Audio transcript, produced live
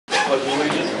Pledge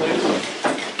allegiance, please.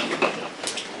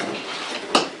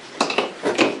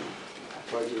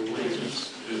 Pledge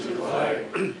allegiance to the flag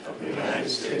of the United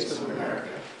States of America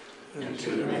and to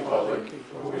the republic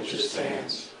for which it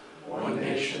stands, one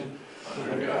nation,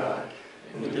 under God,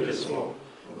 indivisible,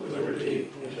 with liberty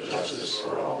and justice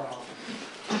for all.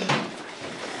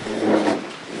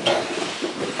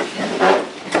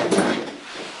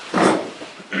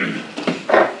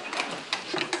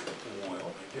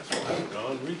 Well, I guess we'll have to go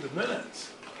and read the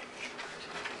minutes.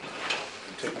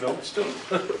 And take notes too.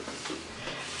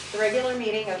 The regular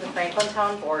meeting of the Franklin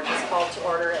Town Board is called to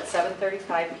order at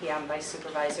 7:35 p.m. by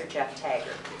Supervisor Jeff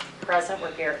Taggart. Present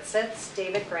were Garrett Sitz,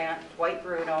 David Grant, Dwight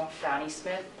Bruno, Donnie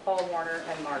Smith, Paul Warner,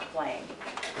 and Mark Lang.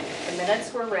 The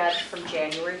minutes were read from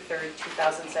January 3rd,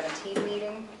 2017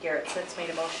 meeting. Garrett Sitz made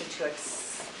a motion to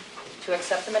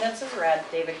accept the minutes as read.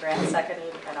 David Grant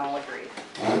seconded, and all agreed.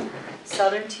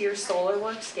 Southern Tier Solar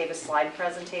Works gave a slide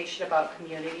presentation about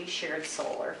community shared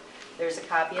solar. There's a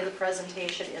copy of the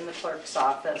presentation in the clerk's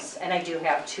office, and I do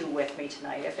have two with me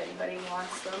tonight if anybody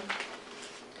wants them.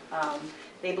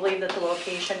 They believe that the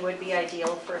location would be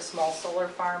ideal for a small solar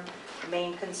farm. The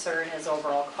main concern is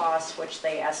overall cost, which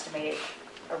they estimate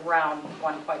around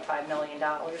 $1.5 million.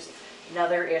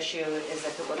 Another issue is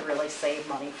if it would really save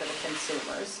money for the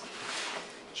consumers.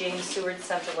 James Seward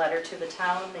sent a letter to the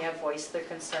town. They have voiced their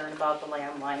concern about the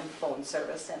landline phone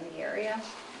service in the area.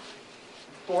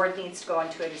 Board needs to go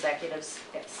into executive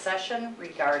session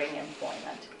regarding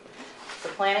employment. The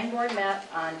planning board met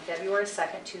on February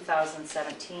 2nd,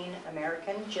 2017.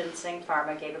 American Ginseng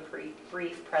Pharma gave a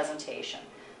brief presentation.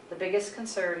 The biggest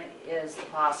concern is the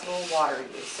possible water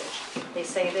usage. They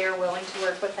say they are willing to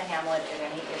work with the hamlet if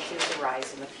any issues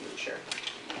arise in the future.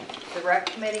 The rec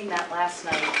committee met last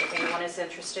night. If anyone is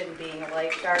interested in being a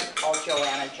lifeguard, call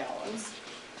Joanna Jones.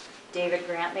 David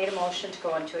Grant made a motion to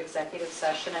go into executive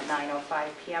session at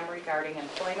 9:05 p.m. regarding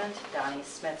employment. Donnie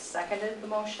Smith seconded the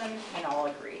motion, and all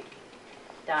agreed.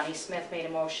 Donnie Smith made a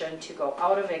motion to go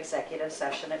out of executive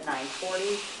session at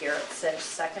 9:40. Garrett Sitz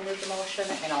seconded the motion,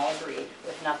 and all agreed.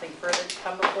 With nothing further to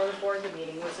come before the board, the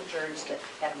meeting was adjourned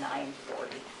at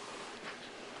 9:40.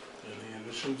 Any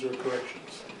additions or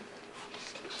corrections?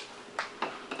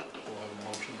 We'll have a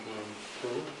motion to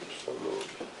approve. So moved.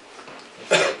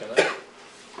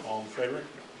 All in favor?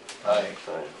 Aye.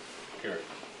 Carried.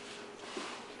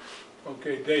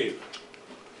 Okay, Dave.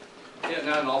 Yeah,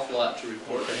 not an awful lot to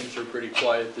report. Things are pretty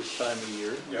quiet this time of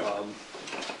year. Yeah.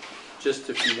 Just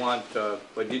if you want, I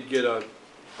did get our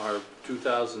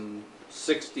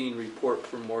 2016 report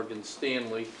from Morgan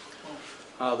Stanley.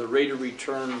 The rate of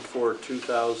return for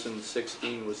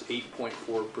 2016 was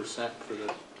 8.4% for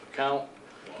the account.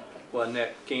 Well, a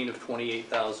net gain of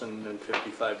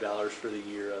 $28,055 for the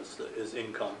year as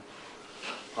income.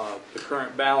 The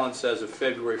current balance as of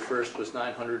February 1st was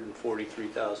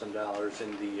 $943,000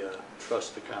 in the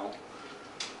trust account,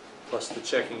 plus the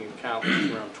checking account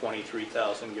was around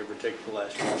 $23,000, give or take the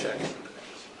last few checks and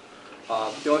things.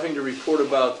 The only thing to report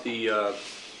about the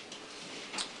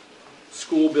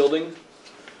school building,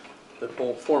 the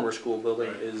former school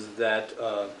building, right, is that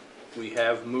we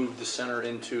have moved the center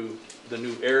into the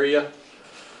new area,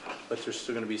 but there's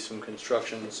still going to be some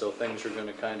construction, so things are going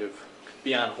to kind of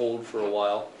be on hold for a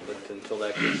while, but until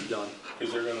that gets done.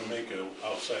 Because they're going to make an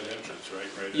outside entrance, right?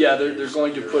 Yeah, they're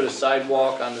going to put a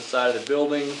sidewalk on the side of the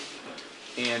building,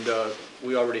 and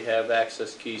we already have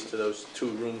access keys to those two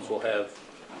rooms we'll have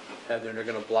there, and they're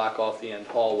going to block off the end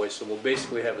hallway, so we'll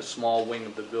basically have a small wing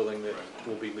of the building that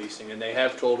we'll be leasing. And they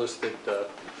have told us that they're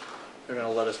going to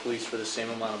let us lease for the same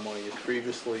amount of money as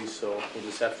previously, so we'll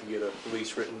just have to get a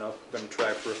lease written up. We're going to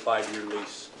try for a 5-year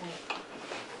lease.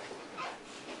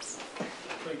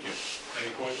 Thank you.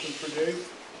 Any questions for Dave?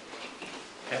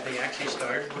 Have they actually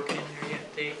started working in there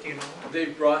yet, Dave, do you know?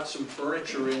 They've brought some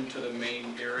furniture into the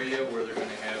main area where they're going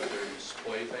to have their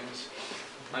display things.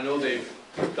 I know they've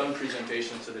done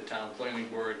presentations to the town planning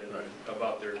board and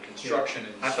about their construction.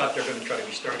 I thought they were going to try to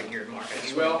be starting here in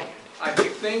March. Well, I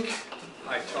think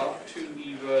I talked to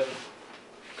Eva a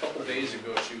couple days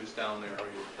ago. She was down there.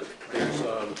 There's,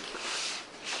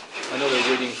 I know they're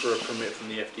waiting for a permit from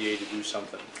the FDA to do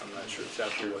something. I'm not sure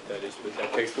exactly what that is, but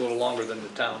that takes a little longer than the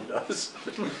town does.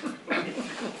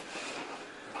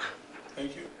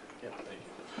 Thank you. Yep.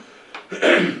 Thank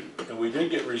you. And we did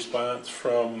get response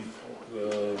from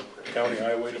the county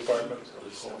highway department,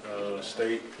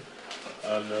 state,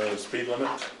 on the speed limit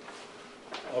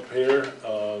up here.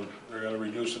 They're going to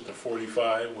reduce it to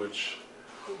 45, which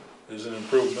is an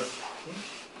improvement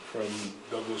from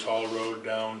Douglas Hall Road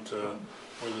down to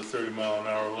where the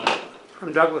 30-mile-an-hour limit.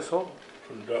 From Douglas Hole?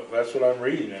 That's what I'm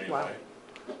reading anyway. Wow.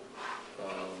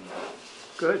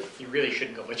 Good. You really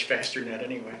shouldn't go much faster than that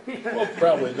anyway. Well,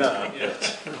 probably not. Yeah,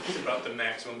 it's about the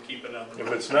maximum, keep it on the If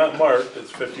road. it's not marked, it's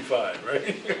 55,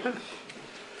 right?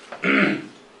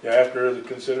 Yeah, after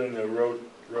considering the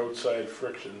roadside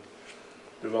friction,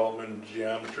 development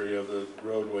geometry of the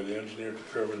roadway, the engineer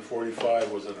determined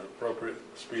 45 was an appropriate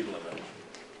speed limit.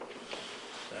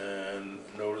 And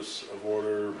notice of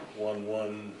order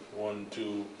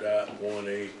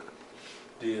 1112.18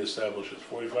 D establishes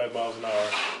 45 miles an hour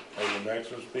as the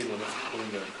maximum speed limit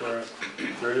between the current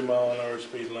 30-mile-an-hour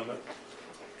speed limit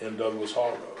in Douglas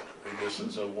Hall Road, a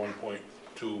distance of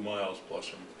 1.2 miles plus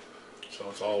or, so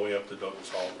it's all the way up to Douglas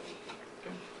Hall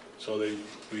Road. So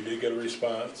we did get a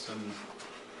response, and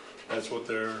that's what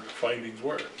their findings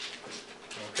were.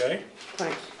 Okay?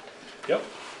 Thanks. Yep.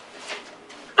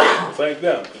 Thank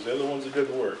them, because they're the ones that did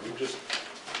the work. We just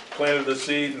planted the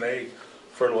seed and they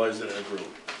fertilized it and it grew.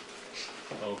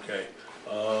 Okay.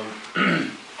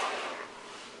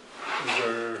 Is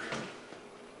there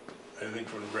anything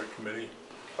from the rec committee?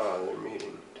 The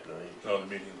meeting tonight. Oh, the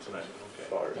meeting tonight, okay.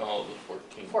 Far. No, the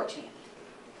 14th. 14th.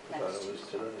 I thought Next it was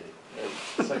Tuesday. tonight.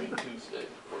 Second Tuesday.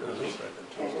 This is second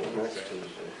Tuesday, Next okay.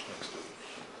 Tuesday. Next Tuesday.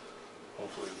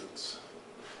 Hopefully it's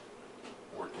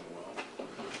working well.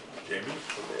 Jamie,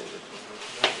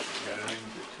 got anything?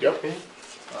 Yep.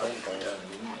 I got an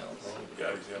email. Oh,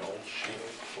 yeah, he's got a whole sheet.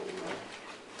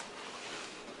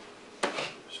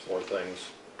 There's four things.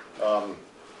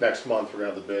 Next month, we're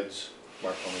gonna have the bids.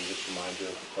 Mark, let me just remind you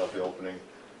of the opening.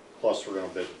 Plus, we're gonna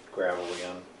bid gravel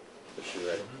again this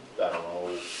year. I don't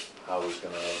know how he's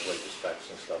gonna rate the specs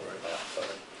and stuff like that,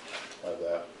 but I have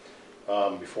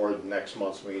that. Before next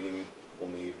month's meeting, we'll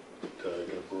need to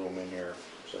get a broom in here,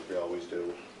 just like we always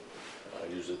do.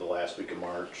 Usually the last week of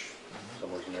March,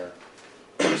 somewhere's in there.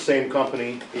 Same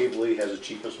company, Avely has the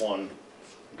cheapest one,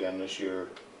 again this year,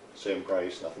 same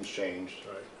price, nothing's changed.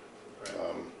 Right,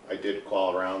 I did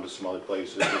call around to some other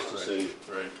places just to right, see,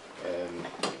 right. and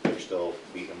they're still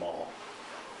beating them all.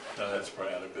 Now, that's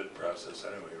probably on a bid process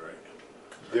anyway, right?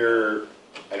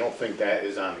 I don't think that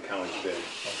is on the county's bid,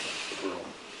 Okay, the broom,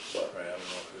 but right, I don't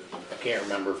know if it is. I can't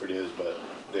remember if it is, but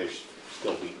they're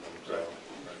still beating them, so. Right,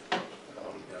 right.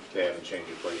 They haven't changed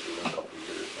the prices in a couple of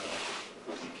years now.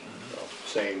 So,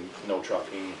 same, no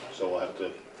trucking, so we'll have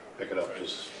to pick it up Right.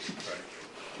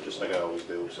 just like I always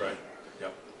do. So. Right,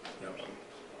 yep, yep.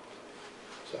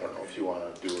 So I don't know if you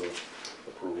wanna do a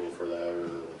approval for that, or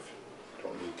if you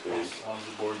don't need to. How does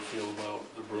the board feel about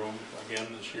the broom again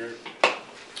this year?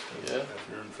 Yeah. If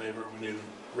you're in favor, we need a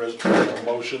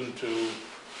motion to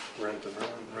Rent the broom.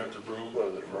 rent the broom. What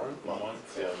is it, month? A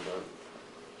month. Yeah, month.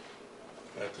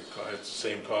 At the, it's the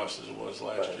same cost as it was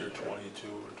last year, 22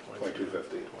 or 23.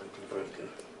 22.50. 22.50.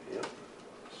 Yep.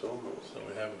 So moved. So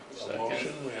we have a Second.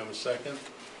 motion, we have a second.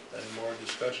 Any more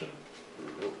discussion?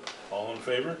 Nope. All in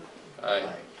favor?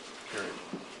 Aye. Carried.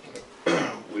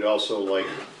 We'd also like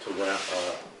to rent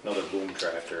another boom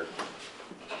tractor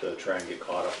to try and get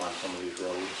caught up on some of these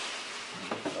roads.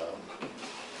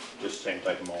 Just same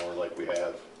type of mower like we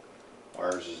have.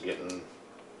 Ours is getting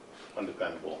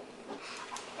undependable.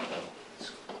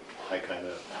 I kind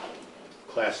of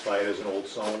classify it as an old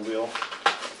snowmobile.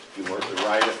 You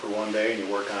ride it for one day and you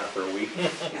work on it for a week.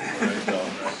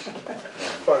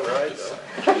 Fun ride though.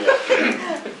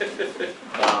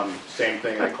 Yeah. Same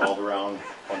thing, I called around a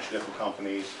bunch of different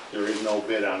companies. There is no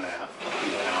bid on that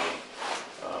in the county.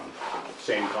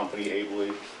 Same company,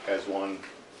 Avely, has one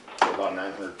for about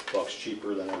 $900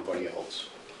 cheaper than everybody else.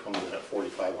 Comes in at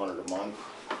 $4,500 a month.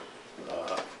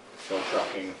 No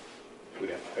trucking,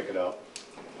 we'd have to pick it up.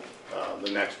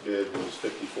 The next bid was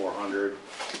 $5,400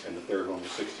 and the third one was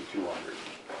 $6,200.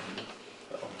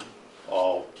 So,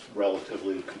 all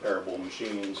relatively comparable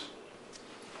machines.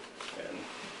 And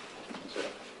that's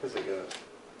it. Cause they got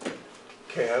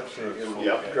cabs, so you can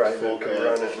Yep, drive full it, cab, and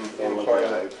run it and four-wheel find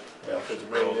drive. it. Yeah. If it's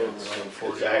raining.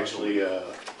 It's actually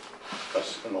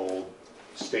an old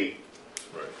state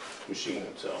Right. machine,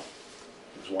 so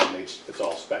it's one it's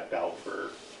all spec'd out for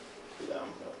them.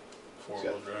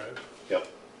 Four-wheel drive. Yep,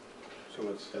 So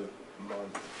it's the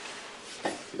month,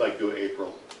 you'd like to do it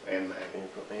April and May.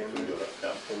 April, We can and, do it,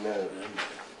 yeah, and then And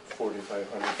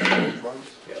 4,500 for both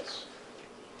months, yes.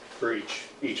 For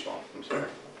each month, I'm sorry.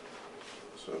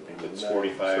 so it'd be It's 9,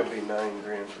 45. so it'd be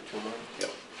 $9,000 for 2 months.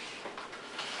 Yep.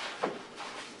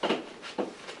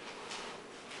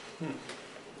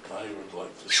 I would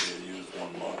like to see it used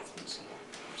 1 month and see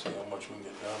how much we can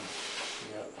get done. We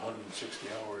got 160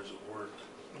 hours of work.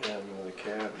 Yeah, and with a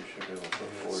cab, you should be able to put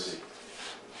Yes.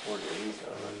 48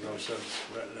 There's no on it. sense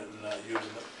renting it and not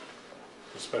using it,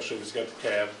 especially if it's got the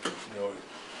cab, you know,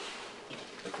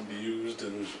 it can be used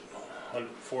and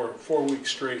 4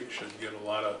 weeks straight should get a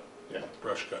lot of Yeah.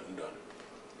 brush cutting done.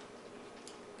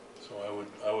 So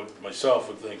I would, myself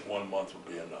would think 1 month would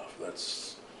be enough.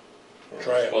 That's,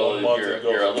 try it Well, 1 month your, and go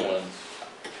your from other there. ones,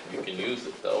 you can use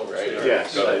it though, right? Or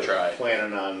Yes, Gonna I'm try.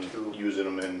 planning on using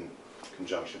them in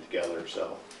conjunction together,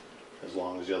 so as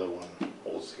long as the other one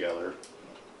holds together.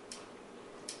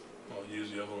 Well,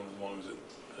 use the other one as long as it,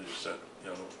 as you said, you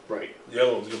know, Right, the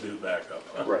other one's gonna be the backup.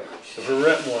 right. If we're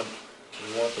renting one,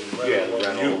 we want the Yeah, the rental one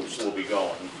rentals used, will be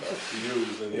going, so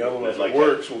used, and the other one, if I'd like it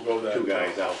works, will go that. two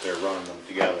guys route. out there running them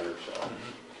together, so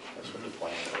that's what the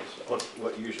plan is. so.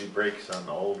 What usually breaks on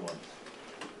the old one?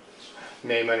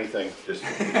 Name anything. Just,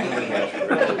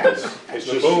 It's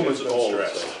The just, boom it's has been old,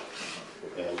 stressed. so.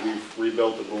 Yeah, we've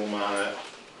rebuilt the boom on it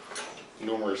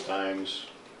numerous times,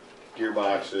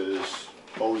 gearboxes,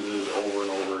 hoses over and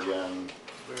over again,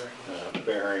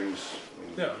 bearings, I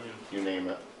mean, Yeah, I mean, you name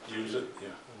it. use it, yeah,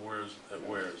 it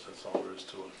wears, that's all there is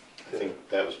to it. I think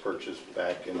that was purchased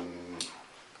back in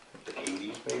the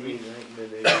 80s maybe.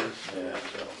 mid-80s. Yeah,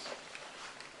 so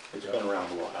it's been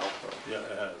around a while. So. Yeah,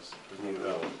 it has, there's no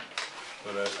doubt.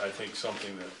 But I think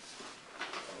something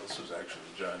that, this was actually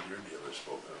the John Deere dealer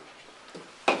spoke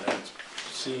of, and that's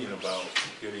seen about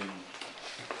getting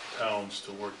towns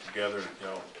to work together, you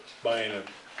know, buying a,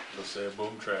 let's say, a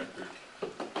boom tractor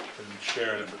and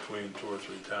sharing it between 2 or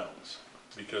 3 towns.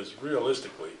 Because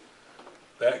realistically,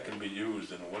 that can be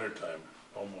used in the wintertime,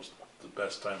 almost the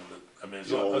best time of the, I mean,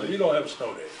 as long as you don't have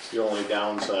snow days. The only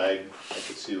downside I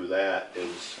could see with that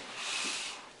is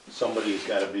somebody's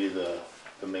gotta be the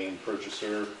main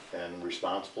purchaser and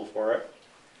responsible for it.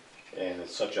 And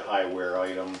it's such a high wear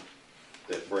item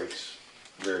that breaks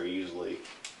very easily.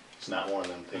 It's not one of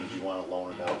them things you wanna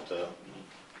loan it out to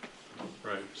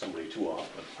Right. somebody too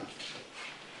often.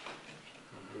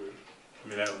 I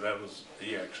mean, that was,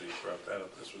 he actually brought that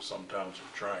up, this was some towns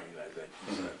are trying, I think,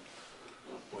 he said,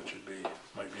 which would be,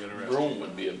 might be interesting. Broom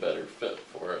would be a better fit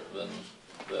for it than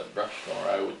that brush mower,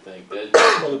 I would think. That,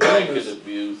 Well, the broom I could is-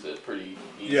 abuse it pretty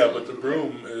easily. Yeah, but the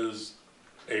broom is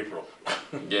April,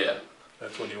 Yeah,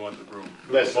 that's when you want the broom.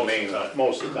 That's the most of main, time.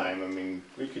 most of the time, I mean,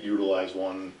 we could utilize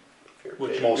one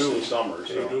Which you most of do, the summer, you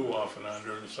so. do off and on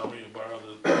during the summer, you borrow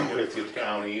the. With the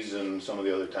counties and some of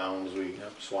the other towns we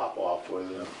Yep. swap off with.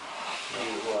 and-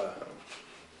 You,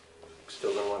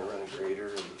 still gonna wanna run a grader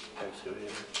and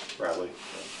excavator? Probably.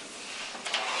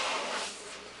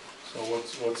 So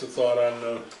what's the thought on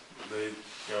the, you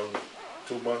know,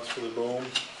 2 months for the boom?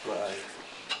 Right,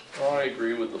 well, I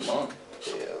agree with the month.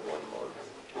 yeah, one more,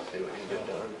 see what you can get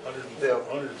done.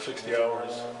 160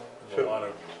 hours is a lot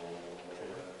of,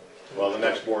 Well, the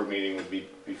next board meeting would be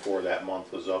before that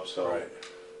month was up, so right.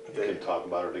 we can talk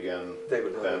about it again. They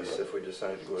would then. notice if we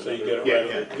decide to go So you another. get Yeah, it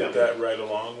right, yeah, get yeah. that right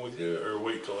along with you, or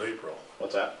wait till April?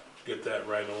 What's that? Get that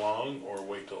right along, or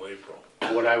wait till April?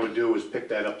 What I would do is pick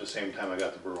that up the same time I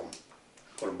got the broom.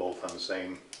 Put them both on the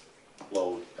same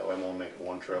load, that way I won't make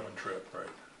one trip. One trip, right,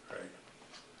 right.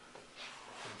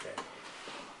 Okay.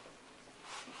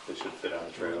 They should fit on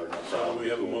the trailer, no So problem. we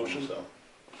have a two of them, motion? so.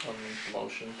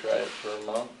 Motion, try it for a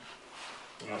month,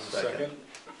 You have a Second. second?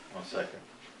 I'll second.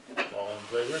 All in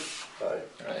favor? Right.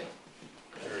 right?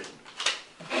 Carried.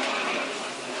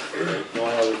 The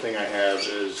only other thing I have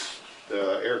is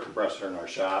the air compressor in our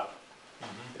shop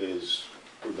is,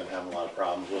 we've been having a lot of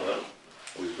problems with it.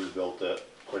 We've rebuilt it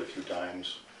quite a few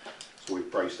times, so we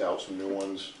priced out some new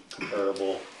ones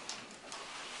comparable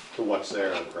to what's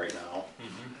there right now.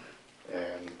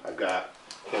 And I've got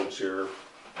quotes here,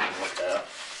 like that.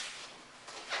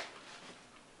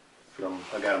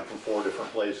 I got them from 4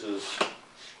 different places.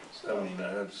 I mean,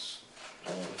 that's,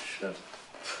 holy shit.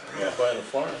 Yeah. Buying a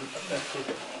farm.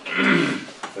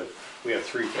 But we have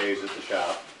 3-phase at the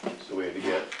shop, so we had to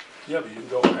get, Yeah, but you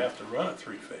don't have to run a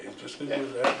 3-phase, just because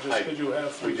you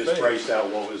have we 3-phase. just priced out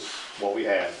what we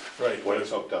had, Right, what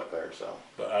it's hooked up there, so.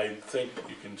 but I think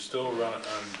you can still run it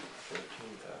on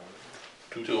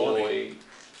 220, 208,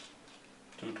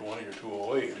 220 or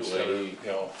 208 instead of, 208.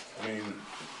 you know, I mean,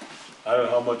 I don't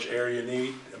know how much air you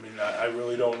need, I mean, I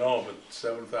really don't know, but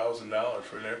 $7,000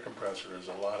 for an air compressor is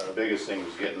a lot The of, biggest thing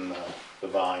was getting the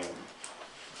volume,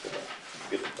 to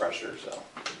get the pressure, so.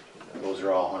 Those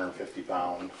are all 150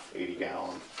 pound, 80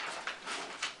 gallon.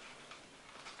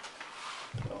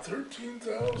 So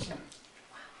 13,000.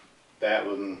 that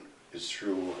one is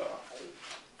through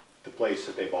the place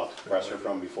that they bought the compressor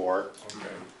from before. Okay,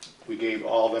 We gave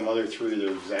all them other 3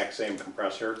 the exact same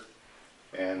compressor,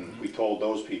 and we told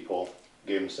those people,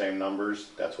 gave them the same numbers,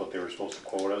 that's what they were supposed to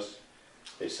quote us.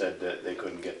 They said that they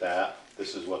couldn't get that,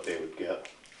 this is what they would get.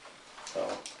 So,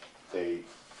 they,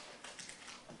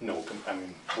 no, I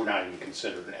mean, we're not even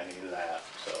considering any of that,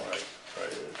 so. right.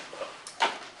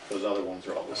 Right. Those other ones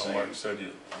are all the same. Mark said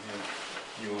you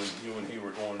and he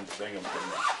were going to Binghamton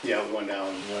Yeah, we went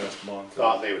down, last month.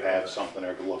 thought they would have something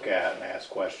there to look at and ask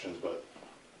questions, but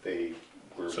they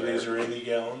were. So these are 80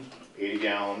 gallon? 80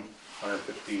 gallon,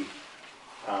 150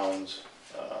 pounds,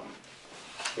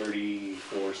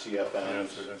 34 Yeah,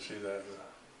 CFMs. I see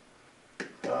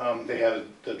that. They had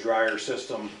the dryer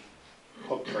system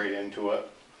hooked right into it,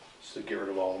 just to get rid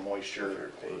of all the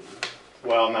moisture.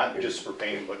 Well, not just for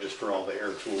paint, but just for all the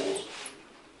air tools,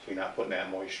 so you're not putting that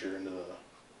moisture into the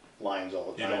lines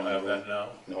all the You time. don't have that now?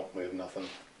 Nope, we have nothing.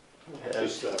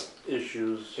 Has Just,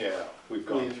 issues. yeah, we've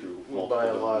gone through We multiple buy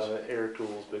a lot ones. of air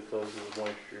tools because of the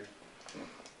moisture.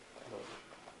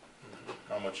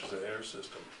 How much is the air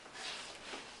system?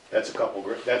 That's a couple,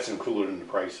 that's included in the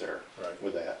price there Right.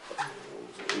 with that.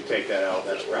 You take that out,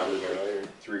 that's probably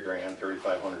like $3 grand,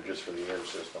 3,500 just for the air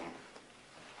system.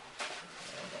 I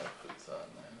don't know if it's on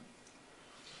that.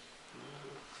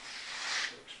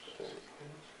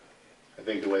 I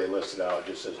think the way they list it out, it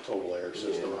just says total air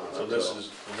system on it. So this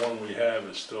is, the one we have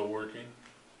is still working?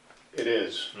 It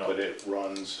is, No. but it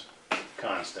runs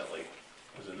constantly.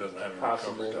 Because it doesn't have any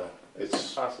Possible. cover top.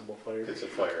 It's Possible fire. a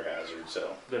fire hazard,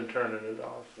 so Been turning it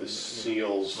off. the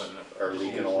seals are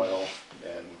leaking oil,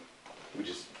 and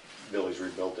Billy's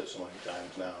rebuilt it so many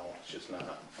times now, it's just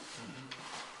not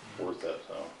worth it,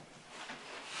 so.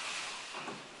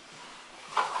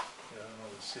 Yeah, I don't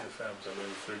know, the CFMs, I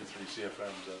mean, 33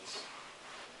 CFMs, that's,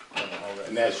 I don't know how that.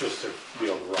 And that's just to be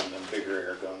able to run them bigger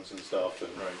air guns and stuff,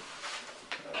 and,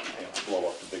 Right. blow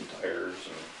up the big tires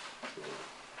and.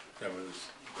 Yeah,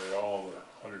 but they're all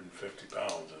 150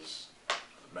 pounds is the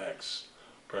max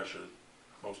pressure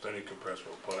most any compressor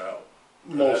will put out.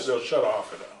 They'll shut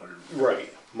off at 100.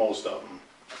 Right, most of them.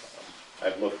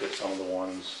 I've looked at some of the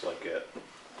ones, like at,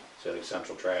 say, like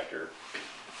Central Tractor.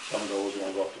 Some of those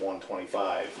only go up to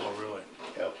 125. Oh, really?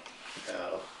 Yep.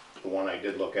 The one I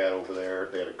did look at over there,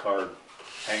 they had a card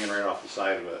hanging right off the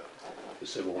side of it. It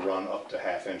said we'll run up to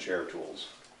 1/2 inch air tools.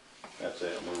 That's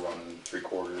it, and we're running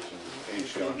 3/4 and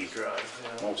inch guns drive,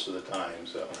 yeah. most of the time,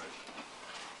 so.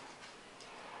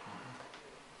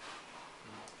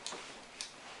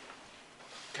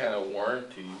 What kind of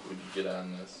warranty would you get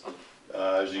on this?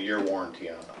 There's a year warranty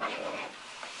on it,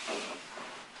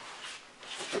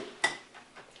 so.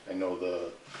 I know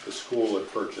the school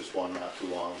had purchased one not too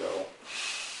long ago,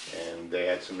 and they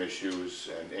had some issues,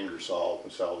 and Ingersoll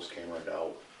themselves came right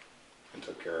out and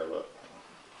took care of it.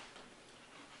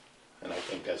 And I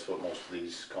think that's what most of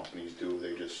these companies do,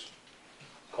 they just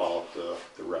call up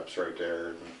the reps right there,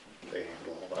 and they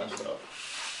handle all that stuff.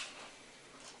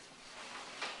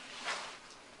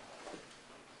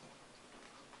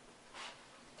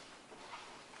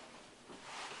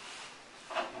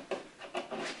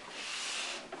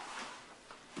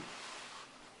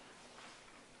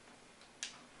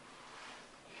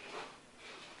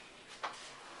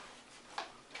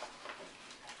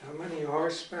 How many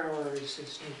horsepower is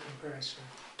this new compressor?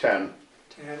 10,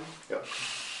 10? yep.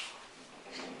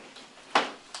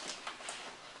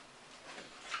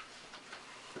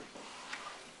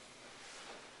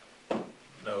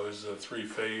 No, is a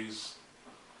 3-phase,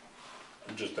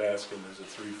 I'm just asking, is a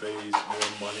 3-phase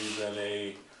more money than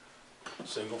a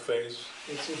single phase?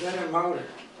 It's a better motor.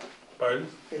 Pardon?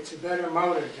 It's a better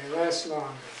motor, they last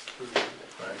longer.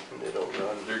 Right. They don't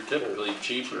run. They're typically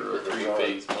cheaper, a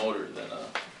 3-phase motor than a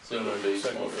single-phase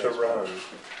Single motor. phase motor.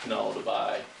 No, to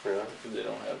buy, Yeah. because they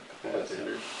don't have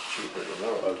capacitors, cheaper.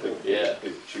 I think Yeah.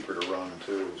 it's cheaper to run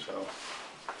too, so.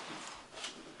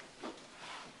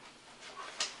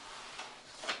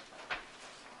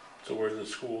 So where did the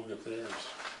school get theirs?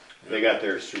 They got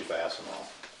theirs through Fastenal.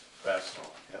 Fastenal.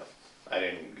 Yep. I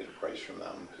didn't get a price from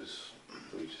them because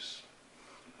we just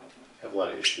have a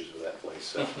lot of issues with that place,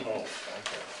 so. Oh, okay.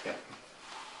 Yeah.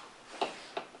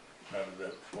 Now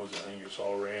that, was it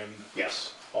Ingersoll Rand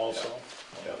Yes. also?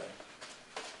 Yeah. Okay.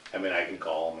 I mean, I can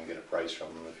call them and get a price from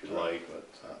them if you like, but,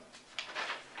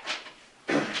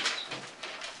 Okay,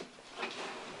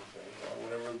 well,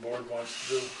 whatever the board wants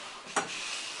to do.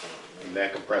 and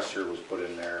that compressor was put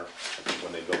in there, I think,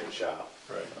 when they built the shop.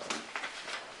 Right.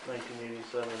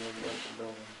 1987 we built the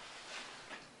building.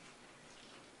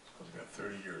 It's got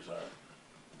 30 years on it.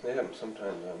 They have them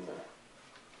sometimes on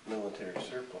the military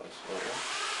surplus, don't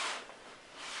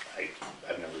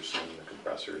I've never seen the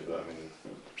compressors, but I mean,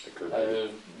 they could I be.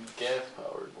 have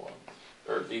gas-powered ones,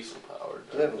 or diesel-powered.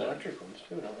 they? They have electric ones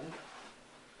too, don't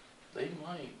they? They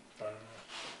might, I don't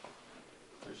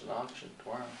know. there's an auction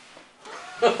tomorrow.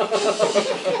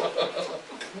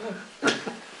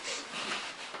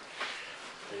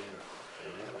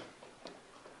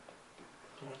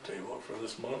 We'll table it for this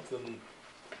this month and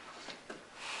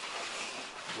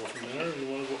go from there, and you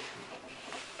wanna go?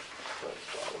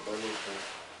 That's about the money for.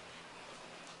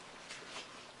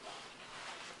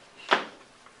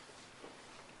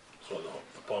 So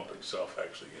the pump itself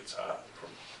actually gets hot from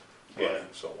Yeah. running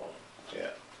so long.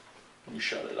 Yeah, You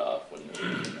shut it off when you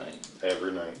leave at night.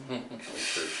 every night, make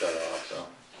sure to shut it off, so.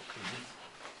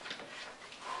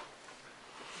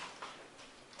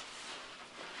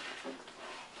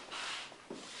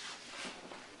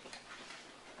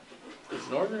 Does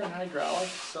Northern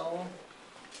Hydraulics sell them?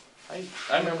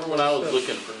 I remember when I was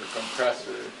looking for a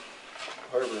compressor,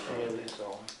 Harbor. Yeah, they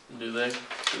sell them. do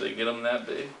they get them that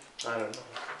big? I don't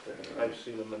know. I've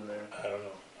seen them in there. I don't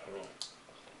know.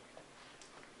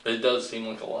 It does seem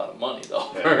like a lot of money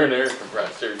though, Yeah. for an air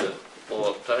compressor to pull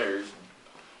up tires,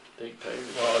 take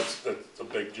tires. Well, it's a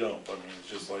big jump. I mean, it's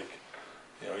just like,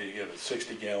 you know, you get a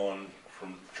 60-gallon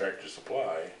from Tractor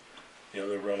Supply, you know,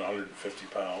 they run 150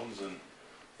 pounds and,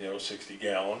 you know,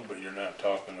 60-gallon, but you're not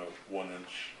talking a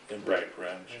 1-inch impact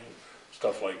wrench and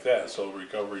stuff like that. So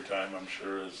recovery time, I'm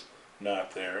sure, is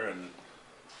not there. And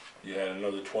you had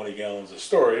another 20 gallons of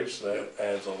storage, so that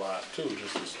adds a lot too.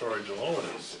 Just the storage alone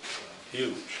is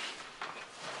huge.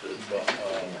 But,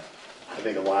 I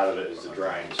think a lot of it is the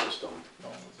drying system,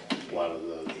 a lot of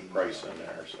the price in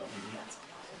there, so.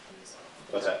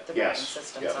 But that, The drying yes,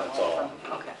 system's yeah, on that's all of all.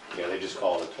 them. Okay, Yeah, they just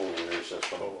call it a total air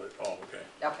system. oh, okay.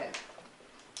 okay.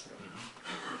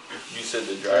 You said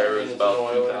the dryer was It's about an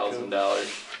oiler,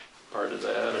 $2,000 part of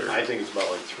that, or? I think it's about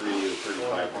like 3,000 to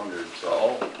 3,500, so,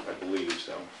 Oh. I believe,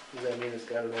 so. Does that mean it's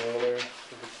got an oiler?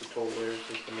 If it's the total air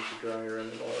system with the dryer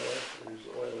and an oiler, or is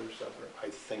the oiler separate? I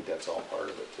think that's all part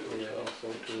of it too, Yeah, I so.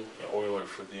 think so too. The oiler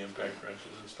for the impact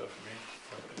wrenches and stuff, you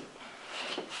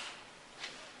mean?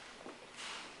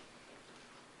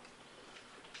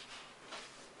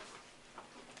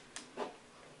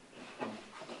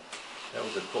 That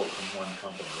was a quote from one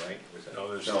company, right? Was that? No,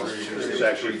 there's No, three. there's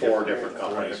actually 4 different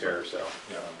companies here, so.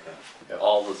 Yeah. Okay.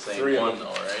 All the same Three of one them.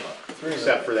 though, right?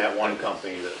 Except for that one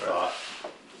company that thought,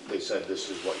 they said, this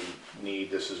is what you need,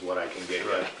 this is what I can get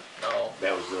you. Right. No,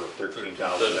 That was the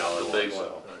 $13,000 The big one,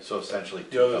 so. So essentially.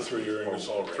 The other three are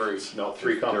Ingersoll three. Rand. No,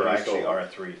 3 There companies actually total. are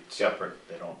 3 separate,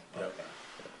 they don't. Yep. Okay.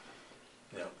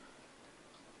 Yeah.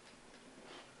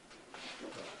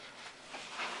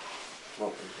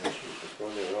 Well, just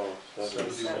run it all.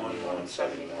 71,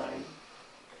 79.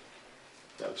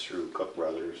 That's through Cook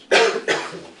Brothers.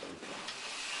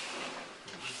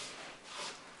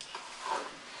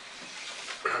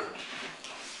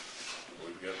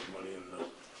 We've got the money in the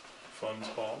funds,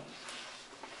 Paul.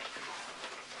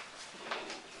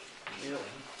 Yeah.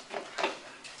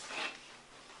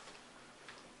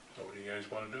 So what do you guys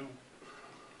wanna do?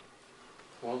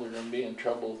 well, they're gonna be in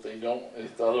trouble if they don't,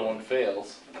 if the other one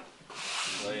fails.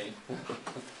 They.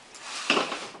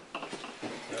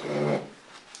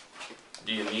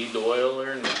 Do you need the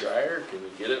oiler and the dryer? Can you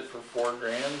get it for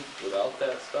 $4,000 without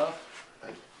that stuff?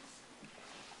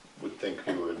 Would think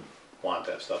you would want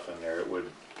that stuff in there. It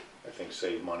would, I think,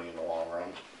 save money in the long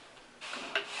run.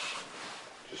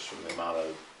 Just from the amount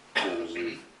of tools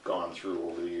we've gone through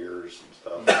over the years and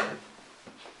stuff.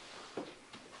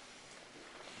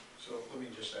 So let me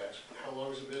just ask, how long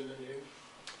has it been in you?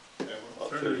 About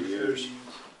 30 years.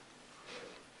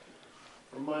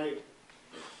 From my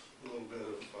little bit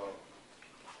of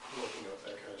looking up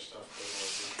that kind of stuff, that I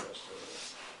was interested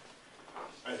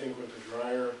in. I think with the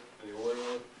dryer and the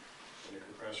oiler and the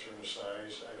compressor and the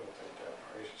size, I don't think that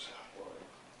price is out of line.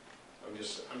 I'm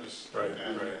just, Right,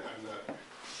 I'm right. not,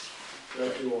 I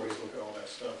do always look at all that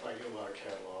stuff. I get a lot of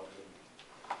catalogs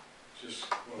and just.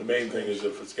 The main thing is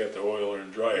if it's got the oiler and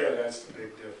Yeah, dryer, that's the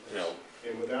big difference. you know,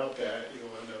 And without that,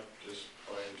 you'll end up just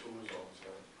buying tools all the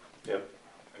time. Yep.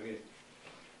 I mean, it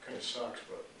kind of sucks,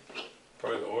 but,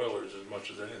 probably the oilers as much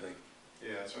as anything.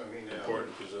 yeah, that's what I mean now.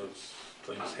 Important because those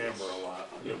things hammer a lot.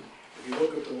 Yep. If you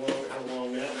look at how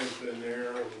long that one's been there,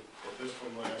 and if this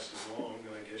one lasts as long,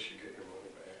 then I guess you get your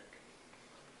money back.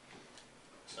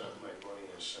 It's not my money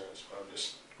in a sense, but I'm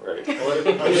just. Right. A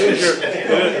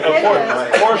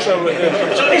portion of it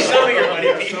is. So they sell me your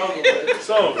money. Some of it is.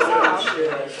 Yeah,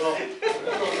 well,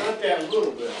 not that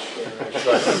little bit,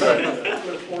 a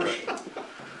good portion.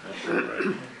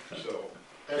 So.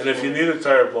 And if you need a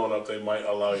tire blown up, they might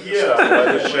allow you to stop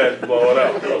by the shed and blow it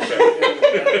up,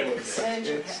 okay?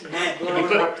 It's not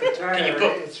blowing up the tire,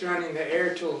 it's running the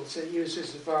air tools, it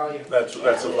uses the volume. That's a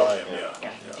volume,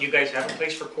 yeah. Do you guys have a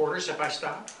place for quarters if I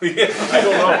stop? Yeah, I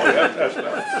don't know, that's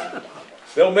not.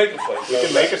 They'll make a place. We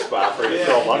can make a spot for you to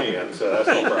throw money in, so that's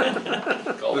no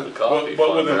problem. Call it the coffee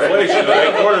But with fund, right? inflation,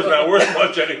 that quarter's not worth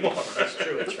much anymore. That's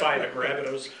true, it's 5 at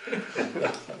Rapidos.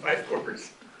 5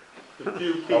 quarters.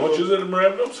 How much is it in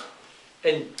Rapidos?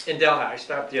 In Delhi, I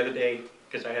stopped the other day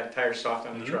because I had tires soft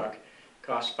on the Mhm. truck.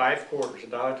 Cost 5 quarters,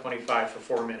 $1.25 for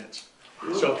 4 minutes.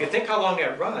 So if you think how long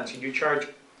that runs, and you charge,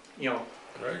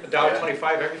 Right.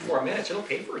 $1.25 every 4 minutes, it'll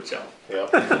pay for itself. Yep.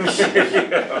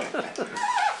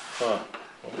 Huh.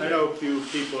 I know a few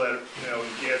people that,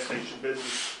 in gas station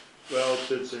business,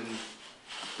 relatives, and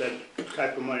that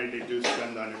type of money they do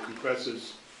spend on the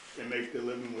compressors, they make their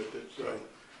living with it, so.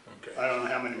 Okay. I don't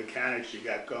know how many mechanics you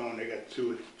got going, they got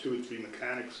two or three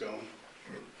mechanics going.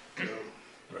 So,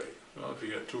 Right. Well, if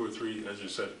you got 2 or 3, as you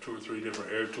said, 2 or 3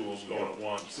 different air tools going at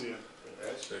once, yeah,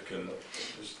 that can,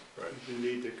 right, you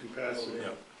need the capacity.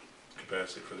 yeah,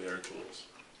 capacity for the air tools.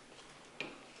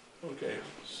 Okay,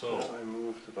 so, I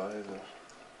move to buy the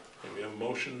we have a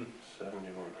motion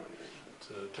 7100.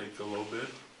 to take the low bid.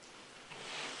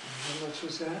 How much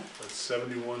was that? That's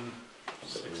 71,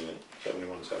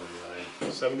 71, 79.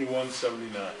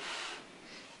 71.79.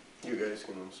 You guys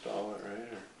can install it,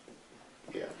 right? Or?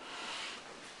 Yeah.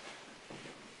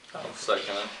 I'll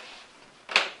second it.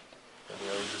 Any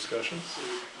other discussions?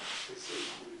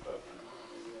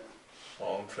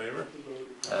 All in favor?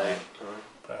 Aye.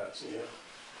 Passed.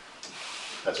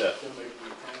 That's it.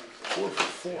 4 for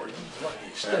 4, you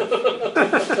lucky.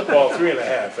 Well,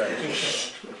 3.5,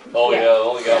 actually. Oh, yeah,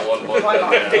 only got one more. One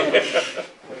more.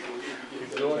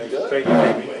 You're doing good. Thank you,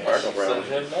 Amy. Mark, No problem.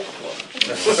 send him next one.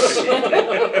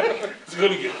 It's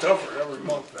gonna get tougher every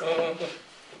month now.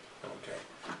 Okay.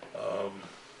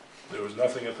 There was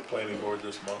nothing at the planning board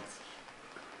this month.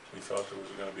 We thought there was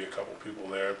gonna be a couple people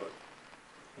there, but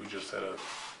we just had a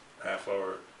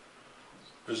half-hour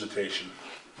visitation,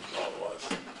 is all it was.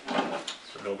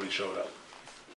 So nobody showed up.